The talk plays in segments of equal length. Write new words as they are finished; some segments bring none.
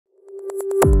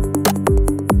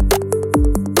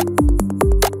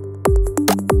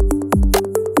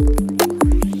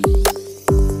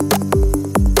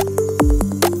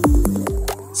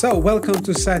So, welcome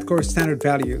to Sitecore Standard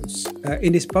Values.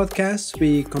 In this podcast,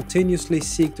 we continuously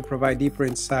seek to provide deeper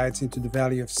insights into the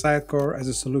value of Sitecore as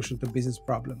a solution to business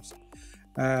problems.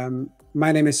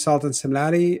 My name is Sultan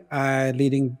Semlali. I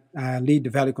lead the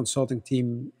value consulting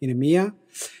team in EMEA.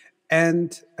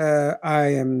 And I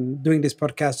am doing this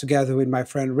podcast together with my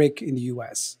friend Rick in the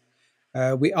US.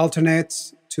 We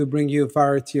alternate to bring you a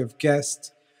variety of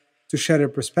guests to share their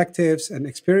perspectives and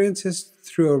experiences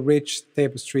through a rich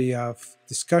tapestry of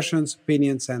discussions,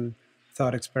 opinions, and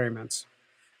thought experiments.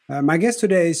 My guest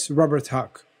today is Robbert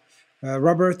Hock.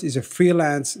 Robbert is a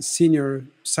freelance senior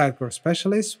Sitecore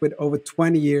specialist with over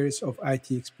 20 years of IT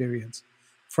experience,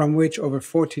 from which over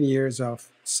 14 years of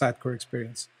Sitecore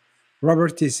experience.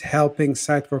 Robbert is helping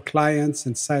Sitecore clients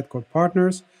and Sitecore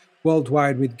partners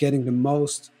worldwide with getting the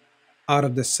most out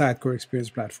of the Sitecore Experience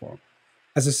platform.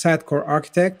 As a Sitecore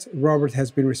architect, Robbert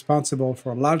has been responsible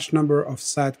for a large number of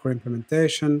Sitecore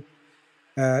implementation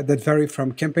that vary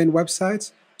from campaign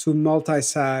websites to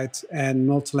multi-site and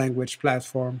multi-language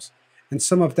platforms, and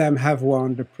some of them have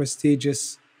won the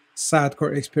prestigious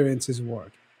Sitecore Experiences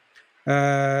Award.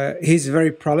 He's a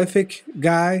very prolific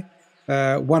guy,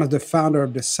 one of the founder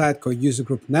of the Sitecore User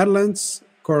Group Netherlands,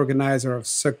 co-organizer of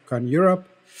SUGCON Europe,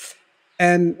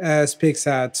 and speaks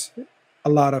at a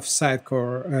lot of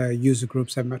Sitecore user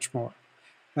groups and much more.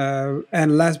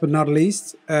 And last but not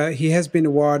least, he has been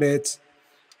awarded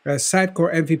a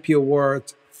Sitecore MVP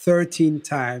Award 13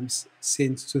 times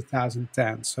since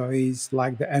 2010. So he's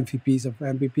like the MVPs of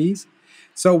MVPs.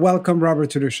 So welcome,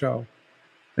 Robbert, to the show.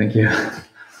 Thank you.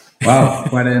 Wow,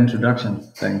 quite an introduction.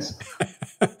 Thanks.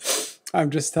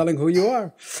 I'm just telling who you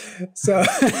are. So,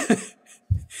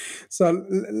 so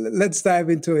let's dive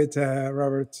into it,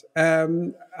 Robbert.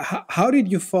 How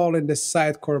did you fall in the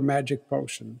Sitecore magic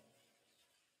potion?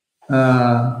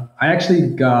 I actually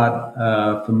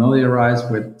got familiarized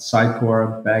with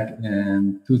Sitecore back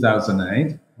in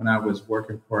 2008 when I was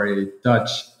working for a Dutch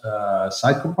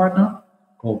Sitecore partner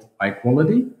called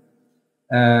iQuality.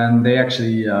 And they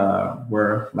actually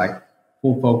were like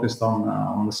full focused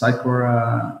on the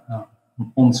Sitecore,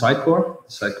 the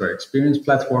Sitecore Experience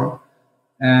platform.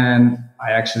 And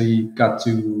I actually got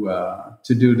to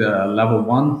do the level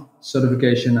 1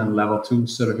 certification and level 2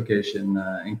 certification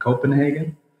in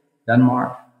Copenhagen,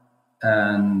 Denmark.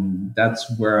 And that's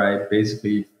where I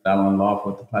basically fell in love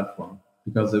with the platform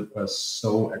because it was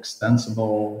so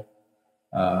extensible,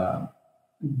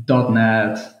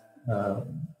 .NET,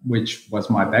 which was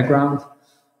my background,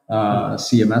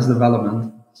 CMS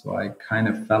development. So I kind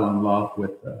of fell in love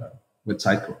with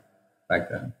Sitecore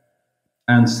back then,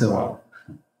 and still are.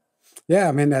 Yeah,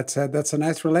 I mean that's a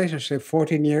nice relationship.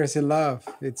 14 years in love.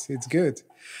 It's good.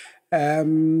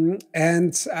 And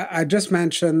I just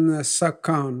mentioned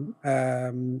SUGCON.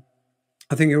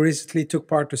 I think you recently took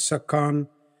part to SUGCON,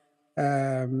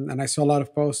 and I saw a lot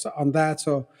of posts on that.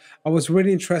 So I was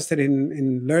really interested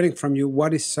in learning from you.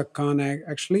 What is SUGCON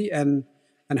actually, and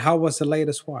how was the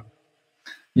latest one?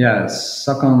 Yeah,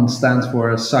 SUGCON stands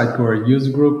for Sitecore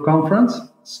User Group Conference.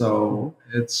 So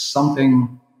it's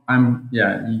something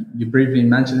you briefly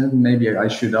mentioned it. Maybe I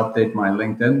should update my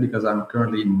LinkedIn because I'm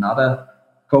currently not a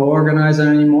co-organizer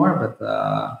anymore.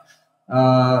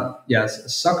 But yes,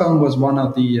 SUGCON was one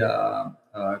of the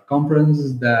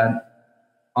conferences that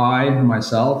I,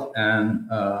 myself, and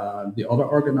the other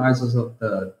organizers of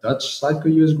the Dutch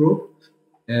Sitecore User Group,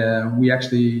 we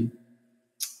actually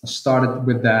started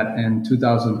with that in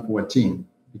 2014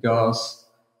 because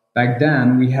back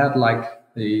then we had like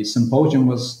the symposium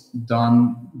was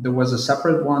done. There was a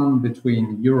separate one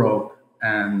between Europe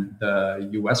and the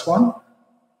US one,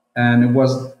 and it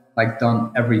was like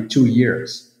done every 2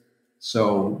 years.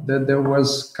 So there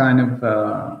was kind of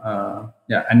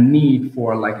a need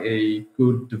for like a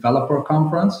good developer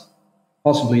conference,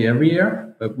 possibly every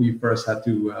year. But we first had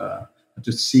to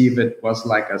see if it was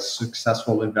like a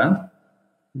successful event.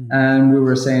 Mm-hmm. And we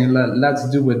were saying, let's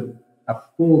do it a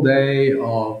full day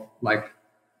of like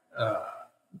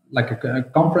a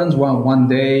conference one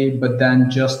day, but then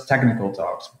just technical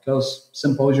talks, because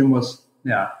symposium was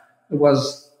it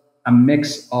was a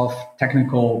mix of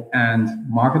technical and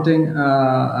marketing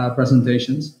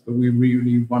presentations, but we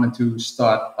really wanted to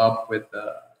start up with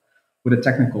a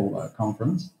technical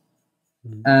conference.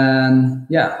 Mm-hmm. And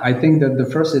I think that the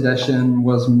first edition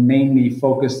was mainly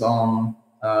focused on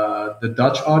the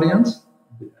Dutch audience.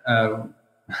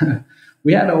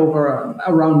 We had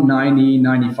around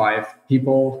 95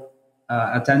 people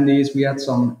attendees. We had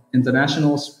some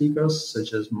international speakers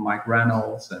such as Mike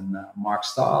Reynolds and Mark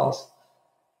Stiles.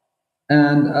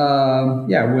 And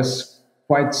it was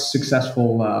quite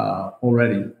successful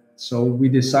already. so we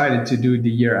decided to do it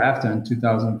the year after in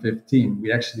 2015.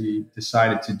 We actually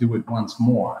decided to do it once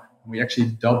more. We actually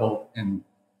doubled in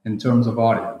terms of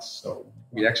audience. So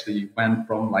we actually went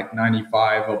from like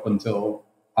 95 up until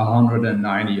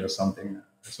 190 or something.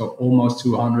 So almost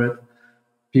 200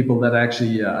 people that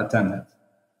actually attended.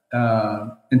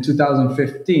 In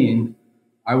 2015,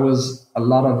 I was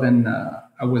in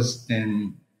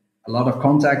a lot of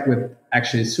contact with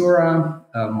actually Sura,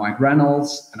 Mike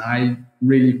Reynolds, and I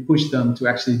really pushed them to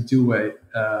actually do a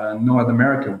North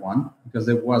American one, because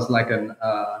it was like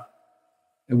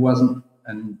it wasn't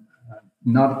an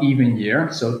not even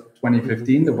year. So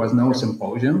 2015, there was no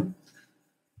symposium.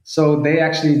 So they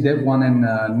actually did one in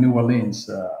New Orleans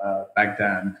back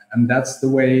then, and that's the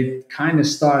way it kind of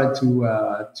started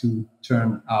to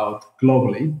turn out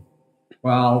globally.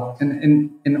 Well,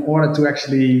 in order to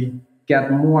actually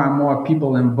get more and more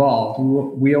people involved,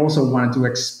 we also wanted to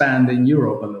expand in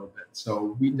Europe a little bit.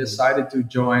 So we decided to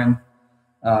join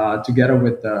together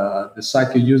with the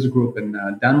Sitecore User Group in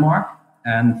Denmark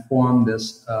and form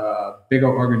this bigger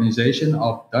organization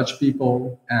of Dutch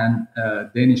people and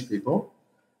Danish people.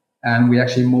 And we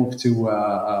actually moved to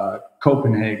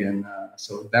Copenhagen.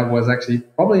 So that was actually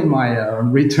probably my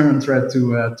return trip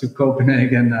to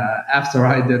Copenhagen after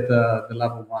I did the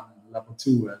level 1 and level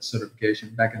 2 certification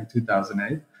back in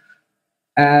 2008.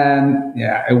 And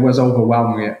yeah, it was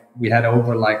overwhelming. We had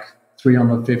over like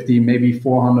 350, maybe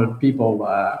 400 people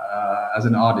as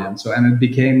an audience. So, and it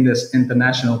became this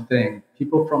international thing.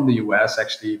 People from the US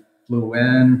actually flew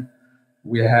in.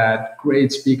 We had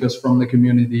great speakers from the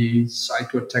community,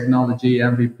 Sitecore technology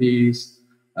MVPs.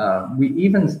 We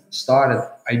even started,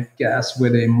 I guess,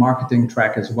 with a marketing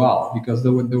track as well, because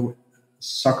the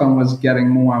SUGCON was getting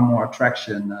more and more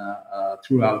traction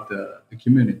throughout the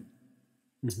community.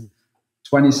 Mm-hmm.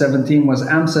 2017 was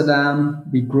Amsterdam.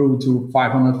 We grew to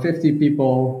 550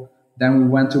 people. Then we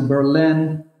went to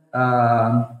Berlin.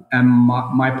 And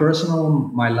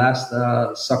my last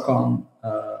SUGCON,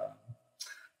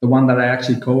 the one that I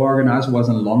actually co-organized, was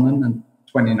in London in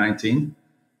 2019.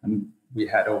 And we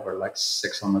had over like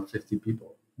 650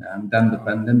 people. And then the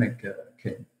pandemic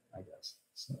came, I guess.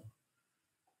 So,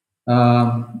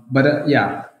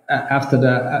 yeah, after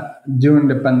during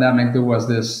the pandemic, there was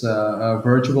this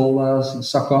virtual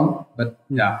SUGCON. But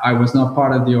yeah, I was not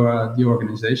part of the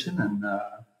organization. And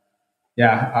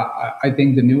yeah, I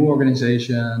think the new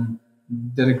organization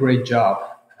did a great job.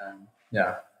 And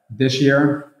yeah, this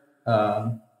year,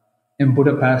 in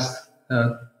Budapest,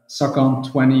 SUGCON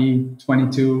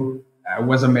 2022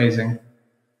 was amazing.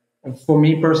 For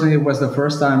me personally, it was the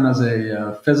first time as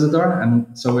a visitor, and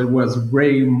so it was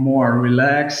way more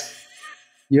relaxed.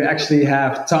 You actually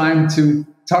have time to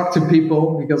talk to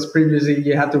people, because previously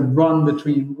you had to run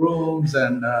between rooms,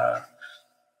 and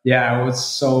yeah, I was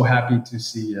so happy to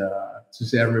see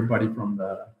everybody from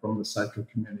the Sitecore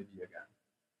community again.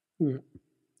 Mm.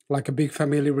 Like a big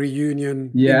family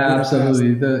reunion. Yeah,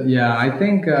 absolutely. I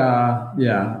think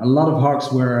a lot of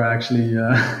hugs were actually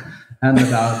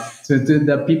handed out to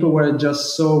the people. Were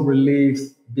just so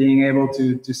relieved being able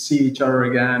to see each other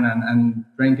again and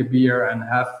drink a beer and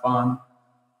have fun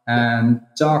and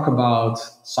talk about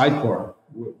Sitecore,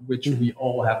 which we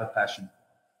all have a passion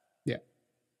for.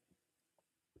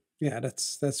 Yeah,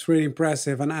 that's really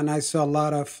impressive. And I saw a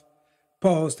lot of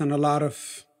posts and a lot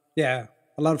of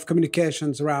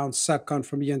communications around SUGCON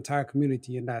from the entire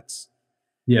community, and that's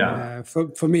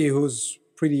for me, who's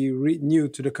pretty new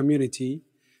to the community,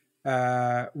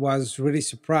 was really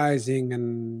surprising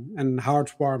and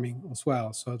heartwarming as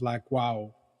well. So like,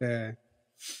 wow,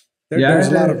 there's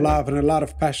a lot of love and a lot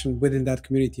of passion within that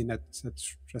community, and that's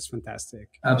just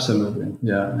fantastic. Absolutely,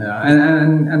 yeah,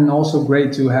 and also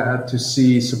great to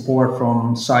see support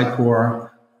from Sitecore.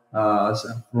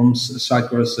 From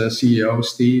Sitecore's CEO,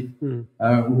 Steve,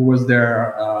 who was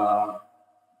there,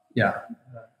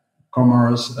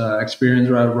 commerce experience.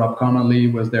 Rob Connolly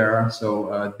was there,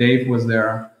 so Dave was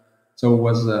there. So it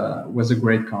was a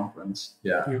great conference.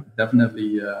 Yeah.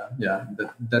 Definitely.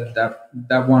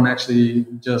 That one actually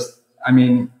just, I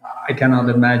mean, I cannot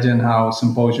imagine how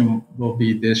Symposium will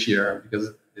be this year, because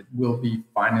it will be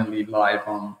finally live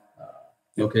on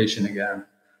location again.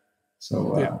 So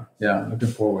looking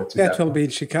forward to that. It will be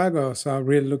in Chicago, so I'm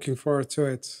really looking forward to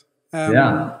it.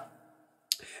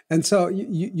 And so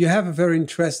you have a very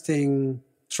interesting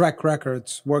track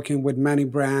record working with many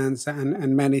brands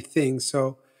and many things.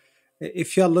 So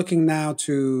if you're looking now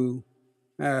to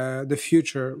the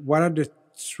future, what are the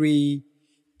 3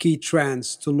 key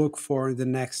trends to look for in the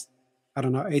next,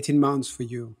 18 months for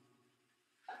you?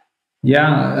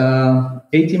 Yeah,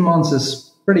 18 months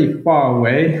is pretty far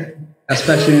away,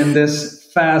 especially in this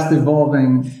fast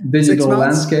evolving Six digital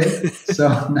months. landscape. So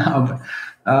now,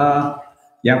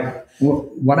 yeah,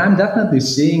 what I'm definitely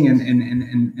seeing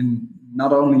in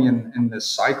not only in the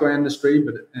psycho industry,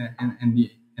 but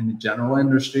in the general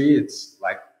industry, it's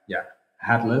like, yeah,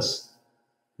 headless.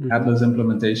 Headless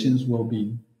implementations will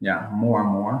be, yeah, more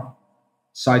and more.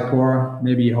 Sitecore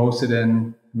maybe hosted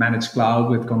in managed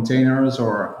cloud with containers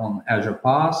or on Azure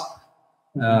PaaS,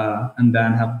 and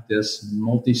then have this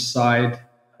multi-site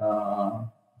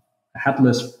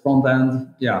headless front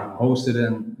end, yeah, hosted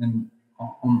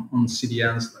on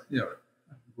CDNs,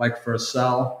 like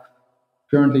Vercel.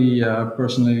 Currently,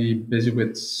 personally busy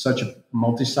with such a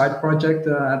multi-site project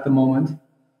at the moment,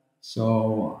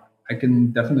 so I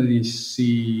can definitely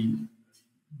see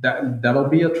that'll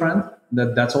be a trend.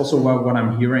 That's also what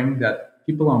I'm hearing, that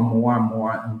people are more and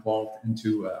more involved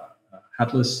into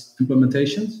headless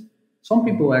implementations. Some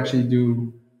people actually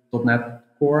do .NET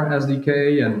Core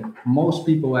SDK, and most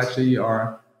people actually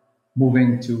are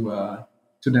moving to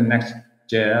the next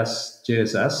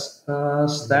JSS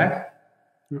stack.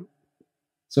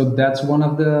 So that's one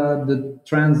of the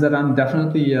trends that I'm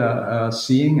definitely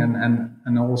seeing,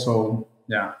 and also,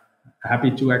 yeah,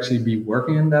 happy to actually be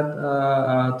working in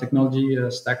that technology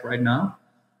stack right now.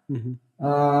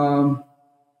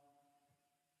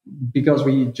 Because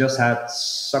we just had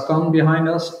SUGCON behind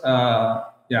us.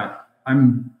 Yeah,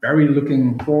 I'm very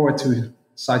looking forward to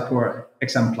Sitecore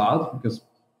XM Cloud, because,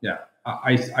 yeah,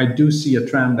 I do see a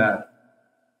trend that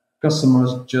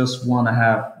customers just want to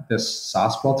have this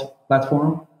SaaS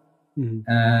platform,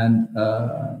 and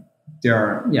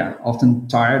they're, yeah, often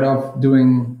tired of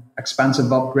doing expensive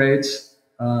upgrades.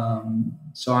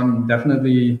 So I'm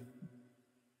definitely,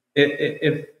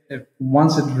 if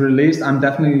once it's released, I'm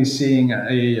definitely seeing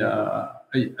a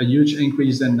huge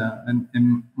increase in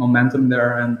momentum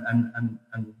there, and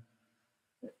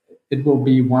it will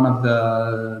be one of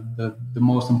the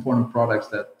most important products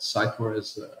that Sitecore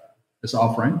is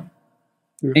offering.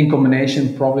 In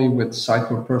combination probably with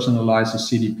Sitecore Personalized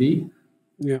CDP.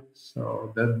 Yeah.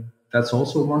 So that's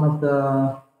also one of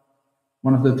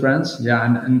the trends. Yeah,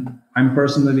 and I'm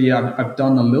personally, I've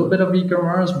done a little bit of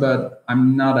e-commerce, but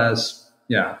I'm not as,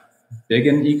 yeah, big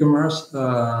in e-commerce.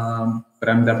 But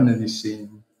I'm definitely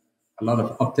seeing a lot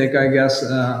of uptake, I guess,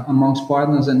 amongst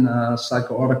partners in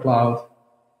Sitecore Order Cloud.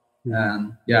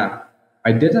 And yeah,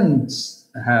 I didn't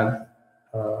have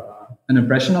an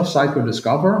impression of Sitecore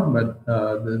Discover, but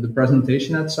the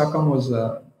presentation at SUGCON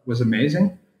was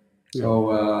amazing.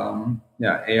 So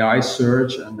yeah, AI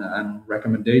search and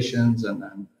recommendations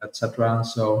and etc.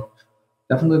 So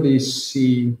definitely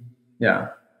see, yeah,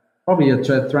 probably a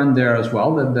trend there as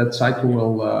well, that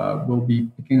Sitecore will be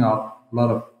picking up a lot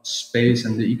of space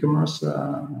in the e-commerce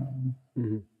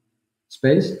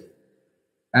space.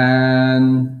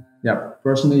 And yeah,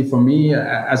 personally for me,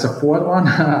 as a fourth one,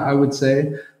 I would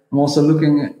say I'm also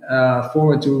looking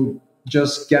forward to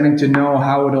just getting to know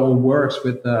how it all works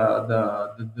with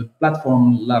the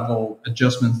platform level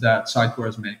adjustments that Sitecore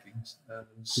is making,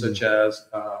 such as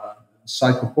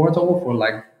Sitecore Portal for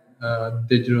like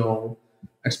digital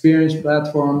experience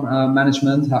platform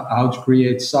management, how to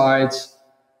create sites,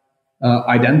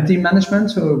 identity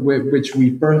management, so which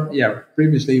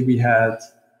previously we had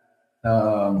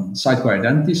Sitecore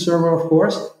Identity Server, of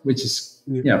course, which is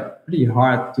pretty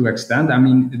hard to extend. I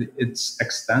mean, it's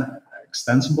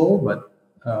extensible, but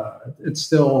it's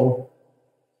still,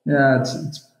 yeah,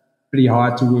 it's pretty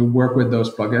hard to work with those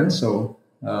plugins. So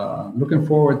looking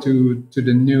forward to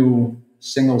the new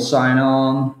single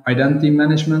sign-on identity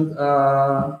management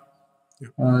that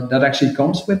actually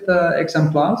comes with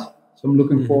XM Cloud. So I'm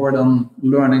looking forward on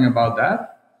learning about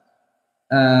that.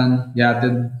 And yeah,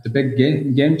 the big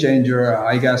game changer,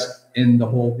 I guess, in the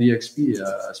whole DXP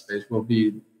space will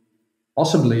be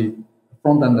possibly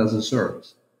front end as a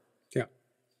service. Yeah.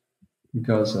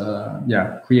 Because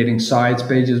creating sites,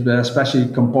 pages, but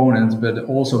especially components, but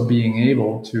also being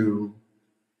able to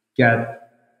get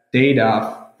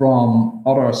data from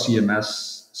other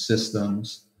CMS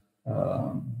systems,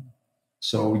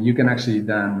 so you can actually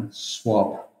then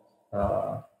swap,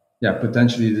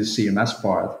 potentially the CMS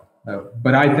part.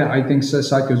 But I think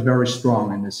Sitecore is very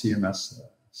strong in the CMS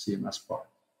part.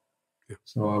 Yeah.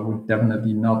 So I would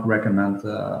definitely not recommend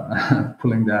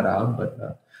pulling that out.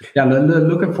 But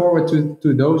looking forward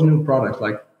to those new products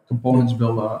like Components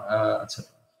Builder, etc.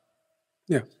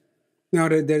 Yeah. Now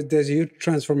there's a huge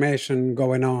transformation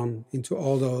going on into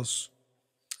all those,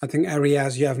 I think,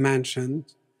 areas you have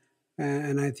mentioned,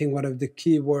 and I think one of the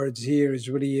key words here is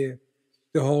really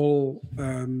the whole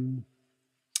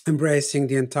embracing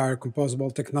the entire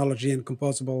composable technology and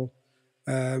composable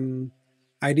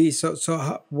ID. So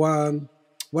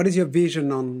what is your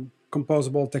vision on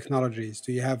composable technologies?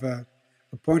 Do you have a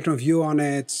point of view on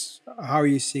it? How are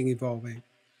you seeing evolving?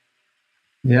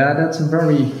 Yeah, that's a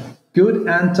very good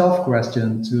and tough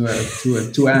question to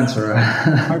answer.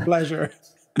 My pleasure.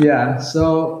 Yeah.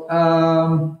 So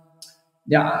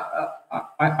yeah,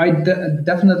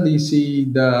 definitely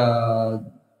see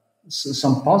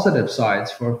some positive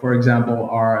sides. For example,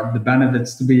 are the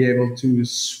benefits to be able to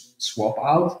swap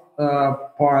out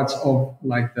parts of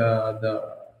like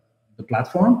the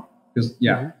platform. Because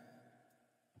yeah,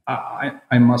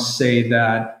 I must say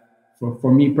that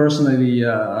for me personally,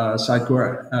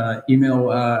 Sitecore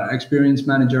email experience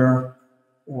manager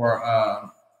or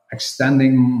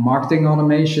extending marketing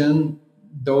automation,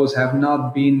 those have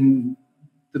not been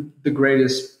the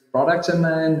greatest products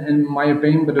in my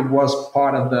opinion, but it was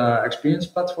part of the experience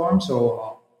platform.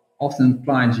 So often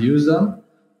clients use them.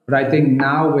 But I think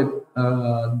now with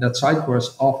that Sitecore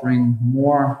is offering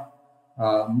more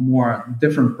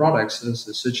different products,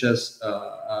 such as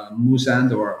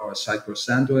Moosend or Sitecore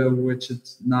Send, which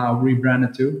it's now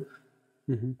rebranded to.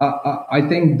 I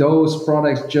think those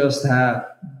products just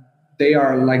they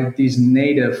are like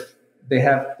they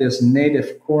have this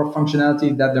native core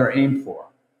functionality that they're aimed for.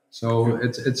 So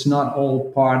it's not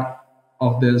all part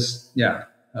of this,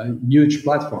 huge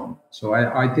platform. So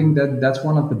I think that's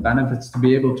one of the benefits, to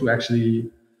be able to actually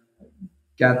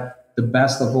get the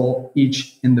best of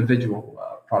each individual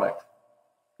product.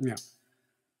 Yeah.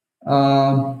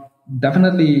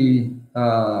 Definitely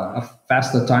a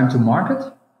faster time to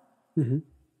market.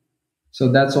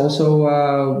 So that's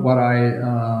also what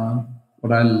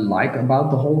I like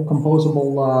about the whole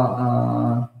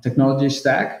composable technology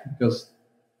stack, because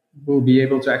we'll be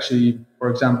able to actually, for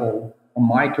example, on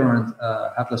my current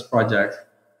Atlas project,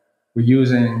 we're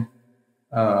using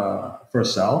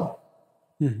Vercel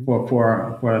for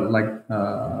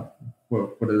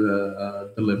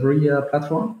the delivery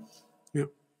platform. Yeah.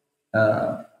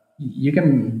 You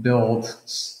can build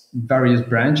various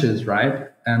branches, right,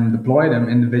 and deploy them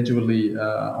individually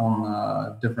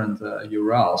on different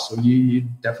URLs. So you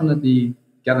definitely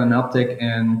get an uptick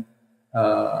in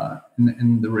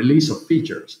the release of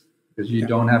features, because you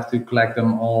don't have to collect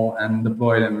them all and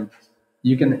deploy them.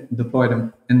 You can deploy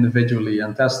them individually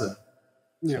and test them.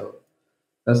 Yeah. So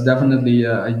that's definitely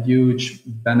a huge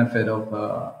benefit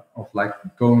of like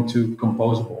going to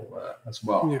composable as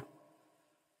well. Yeah.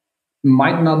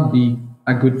 Might not be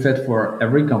a good fit for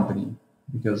every company,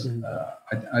 because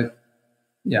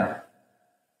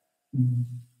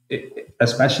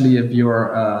especially if you're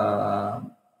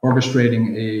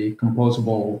orchestrating a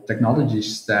composable technology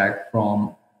stack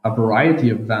from a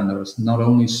variety of vendors, not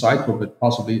only Sitecore but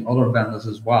possibly other vendors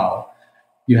as well.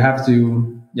 You have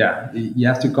to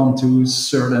come to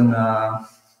certain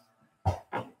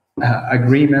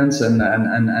agreements and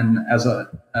as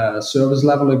a service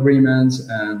level agreements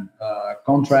and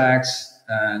contracts,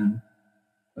 and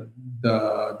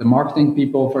the marketing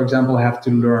people, for example, have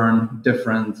to learn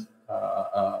different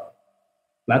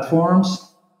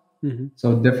platforms,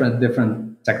 so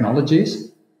different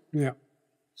technologies. Yeah.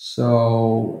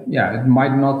 So yeah, it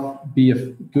might not be a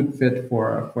good fit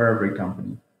for every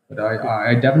company, but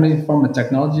I definitely, from a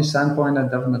technology standpoint, I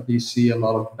definitely see a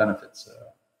lot of benefits.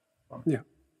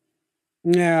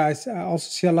 Yeah, I also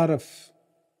see a lot of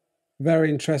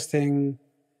very interesting,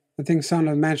 I think, some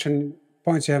of the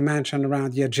points you have mentioned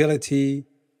around the agility,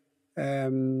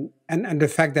 and the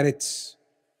fact that it's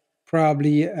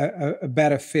probably a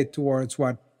better fit towards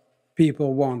what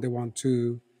people want. They want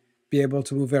to be able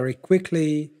to move very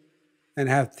quickly and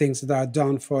have things that are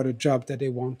done for the job that they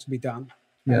want to be done.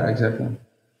 Yeah, exactly.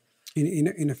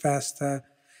 In a fast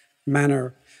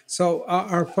manner. So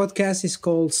our podcast is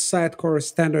called Sitecore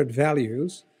Standard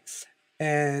Values,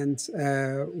 and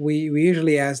we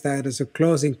usually ask that as a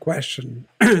closing question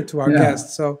to our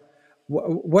guests. So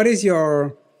what is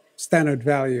your standard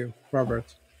value,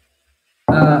 Robbert?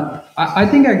 I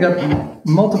think I got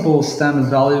multiple standard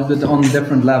values, but on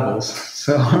different levels.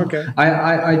 So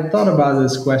I thought about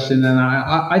this question, and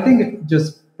I think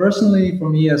just personally for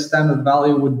me, a standard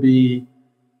value would be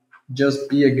just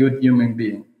be a good human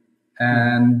being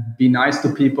and be nice to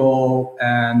people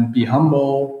and be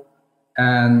humble.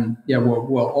 And yeah,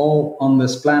 we're all on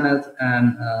this planet,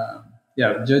 and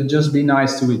just be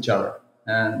nice to each other,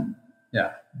 and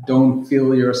don't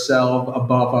feel yourself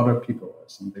above other people or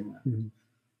something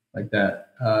like that.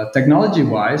 Technology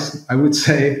wise, I would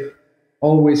say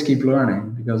always keep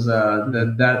learning, because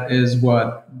that is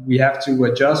what we have to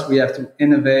adjust. We have to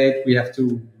innovate. We have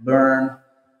to learn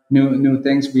new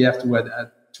things. We have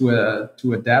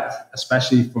to adapt,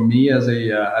 especially for me as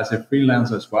a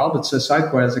freelancer as well. But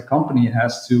Sitecore as a company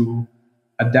has to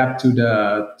adapt to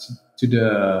the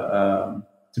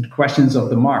questions of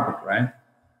the market, right?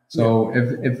 So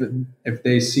if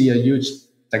they see a huge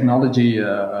technology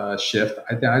shift,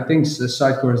 I think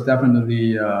Sitecore is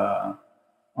definitely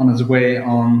on its way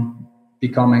on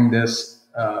becoming this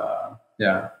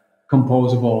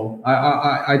composable.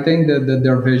 I think that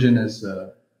their vision is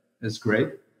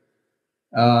great.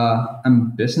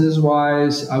 And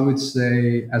business-wise, I would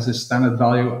say as a standard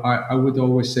value, I would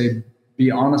always say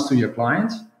be honest to your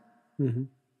clients. Mm-hmm.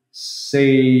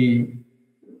 Say,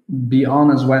 be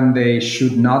honest when they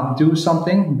should not do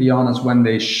something. Be honest when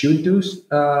they should do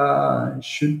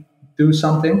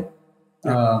something.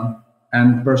 Yeah.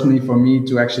 And personally, for me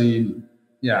to actually,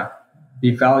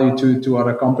 be value to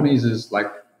other companies is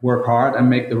like work hard and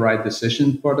make the right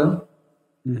decision for them.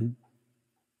 Mm-hmm.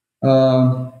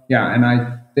 And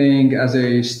I think as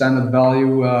a standard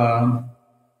value,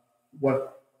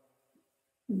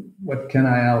 what can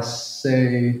I else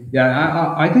say?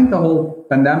 Yeah, I think the whole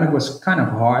pandemic was kind of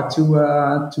hard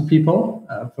to people,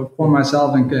 for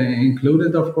myself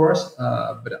included, of course.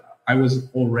 But I was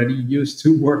already used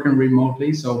to working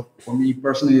remotely, so for me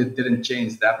personally, it didn't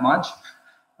change that much.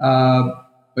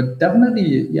 But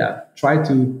definitely, try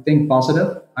to think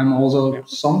positive. I'm also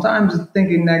sometimes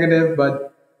thinking negative,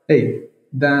 but hey,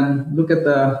 then look at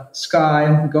the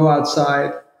sky, go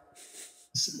outside,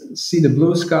 see the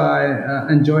blue sky,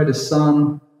 enjoy the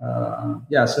sun.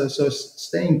 So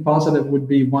staying positive would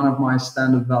be one of my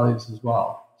standard values as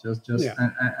well. Just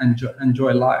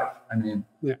enjoy life. I mean,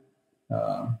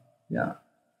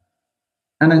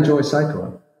 and enjoy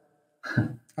Sitecore.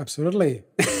 Absolutely.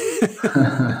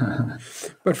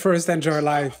 But first, enjoy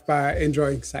life by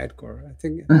enjoying Sitecore. I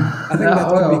think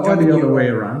that could be the other way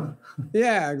around.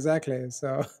 Yeah, exactly.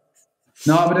 So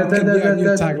no, but that could be a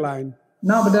new tagline.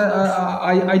 No, but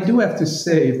I do have to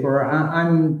say,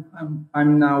 I'm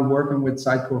now working with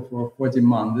Sitecore for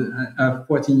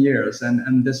 14 years,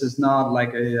 and this is not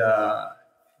like a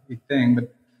thing,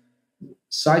 but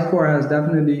Sitecore has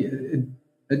definitely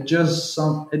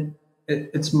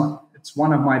it's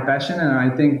one of my passion, and I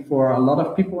think for a lot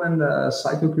of people in the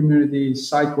Sitecore community,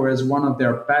 Sitecore is one of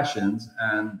their passions,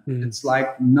 and it's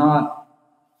like not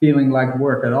feeling like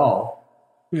work at all.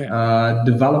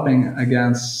 Developing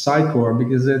against Sitecore,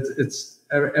 because it's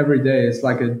every day it's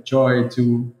like a joy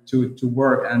to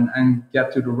work and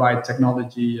get to the right technical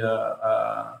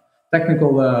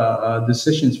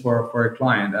decisions for a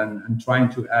client and trying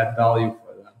to add value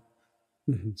for them.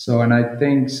 Mm-hmm. So, and I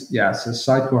think so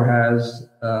Sitecore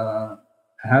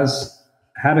has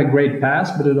had a great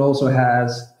past, but it also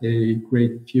has a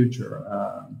great future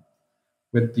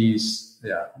with these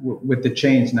with the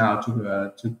change now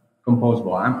to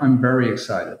composable. I'm very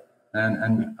excited,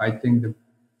 and I think the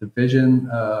vision,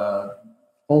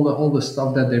 all the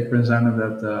stuff that they presented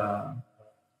at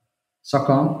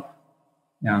SUGCON,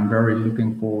 I'm very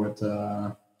looking forward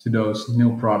to those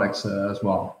new products as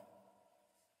well.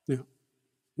 Yeah,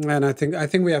 and I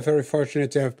think we are very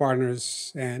fortunate to have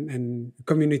partners and a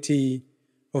community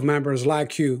of members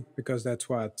like you, because that's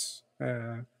what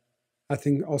I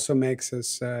think also makes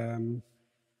us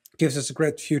gives us a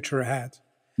great future ahead.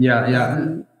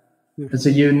 It's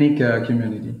a unique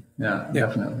community.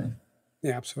 Definitely.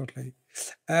 Yeah, absolutely.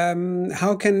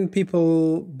 How can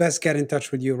people best get in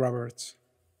touch with you, Robbert?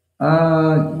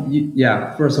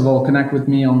 First of all, connect with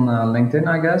me on LinkedIn,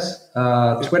 I guess.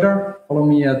 Twitter, follow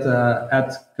me at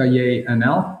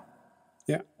 @KJNL.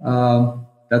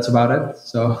 That's about it.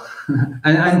 So,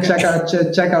 and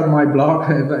check out my blog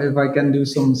if I can do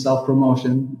some self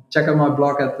promotion. Check out my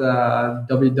blog at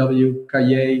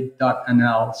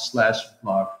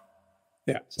www.kj.nl/blog.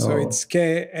 Yeah. So it's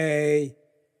KAYEE.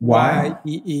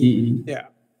 Yeah.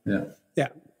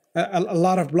 A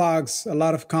lot of blogs, a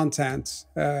lot of content.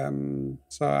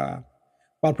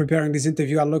 While preparing this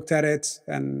interview, I looked at it,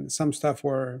 and some stuff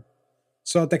were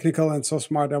so technical and so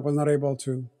smart I was not able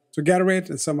to gather it,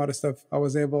 and some other stuff I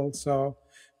was able. So,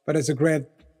 but it's a great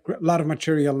lot of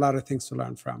material, a lot of things to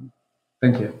learn from.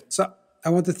 Thank you. So I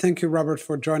want to thank you, Robbert,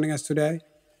 for joining us today.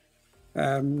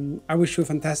 I wish you a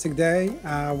fantastic day.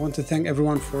 I want to thank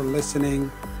everyone for listening.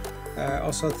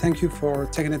 Also, thank you for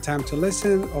taking the time to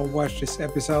listen or watch this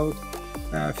episode.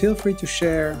 Feel free to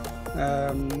share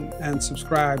and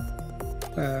subscribe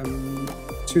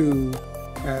to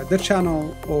the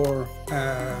channel or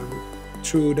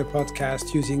through the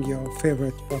podcast using your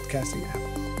favorite podcasting app.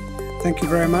 Thank you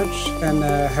very much, and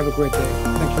have a great day.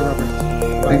 Thank you, Robbert.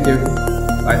 Bye. Thank you.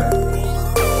 Bye.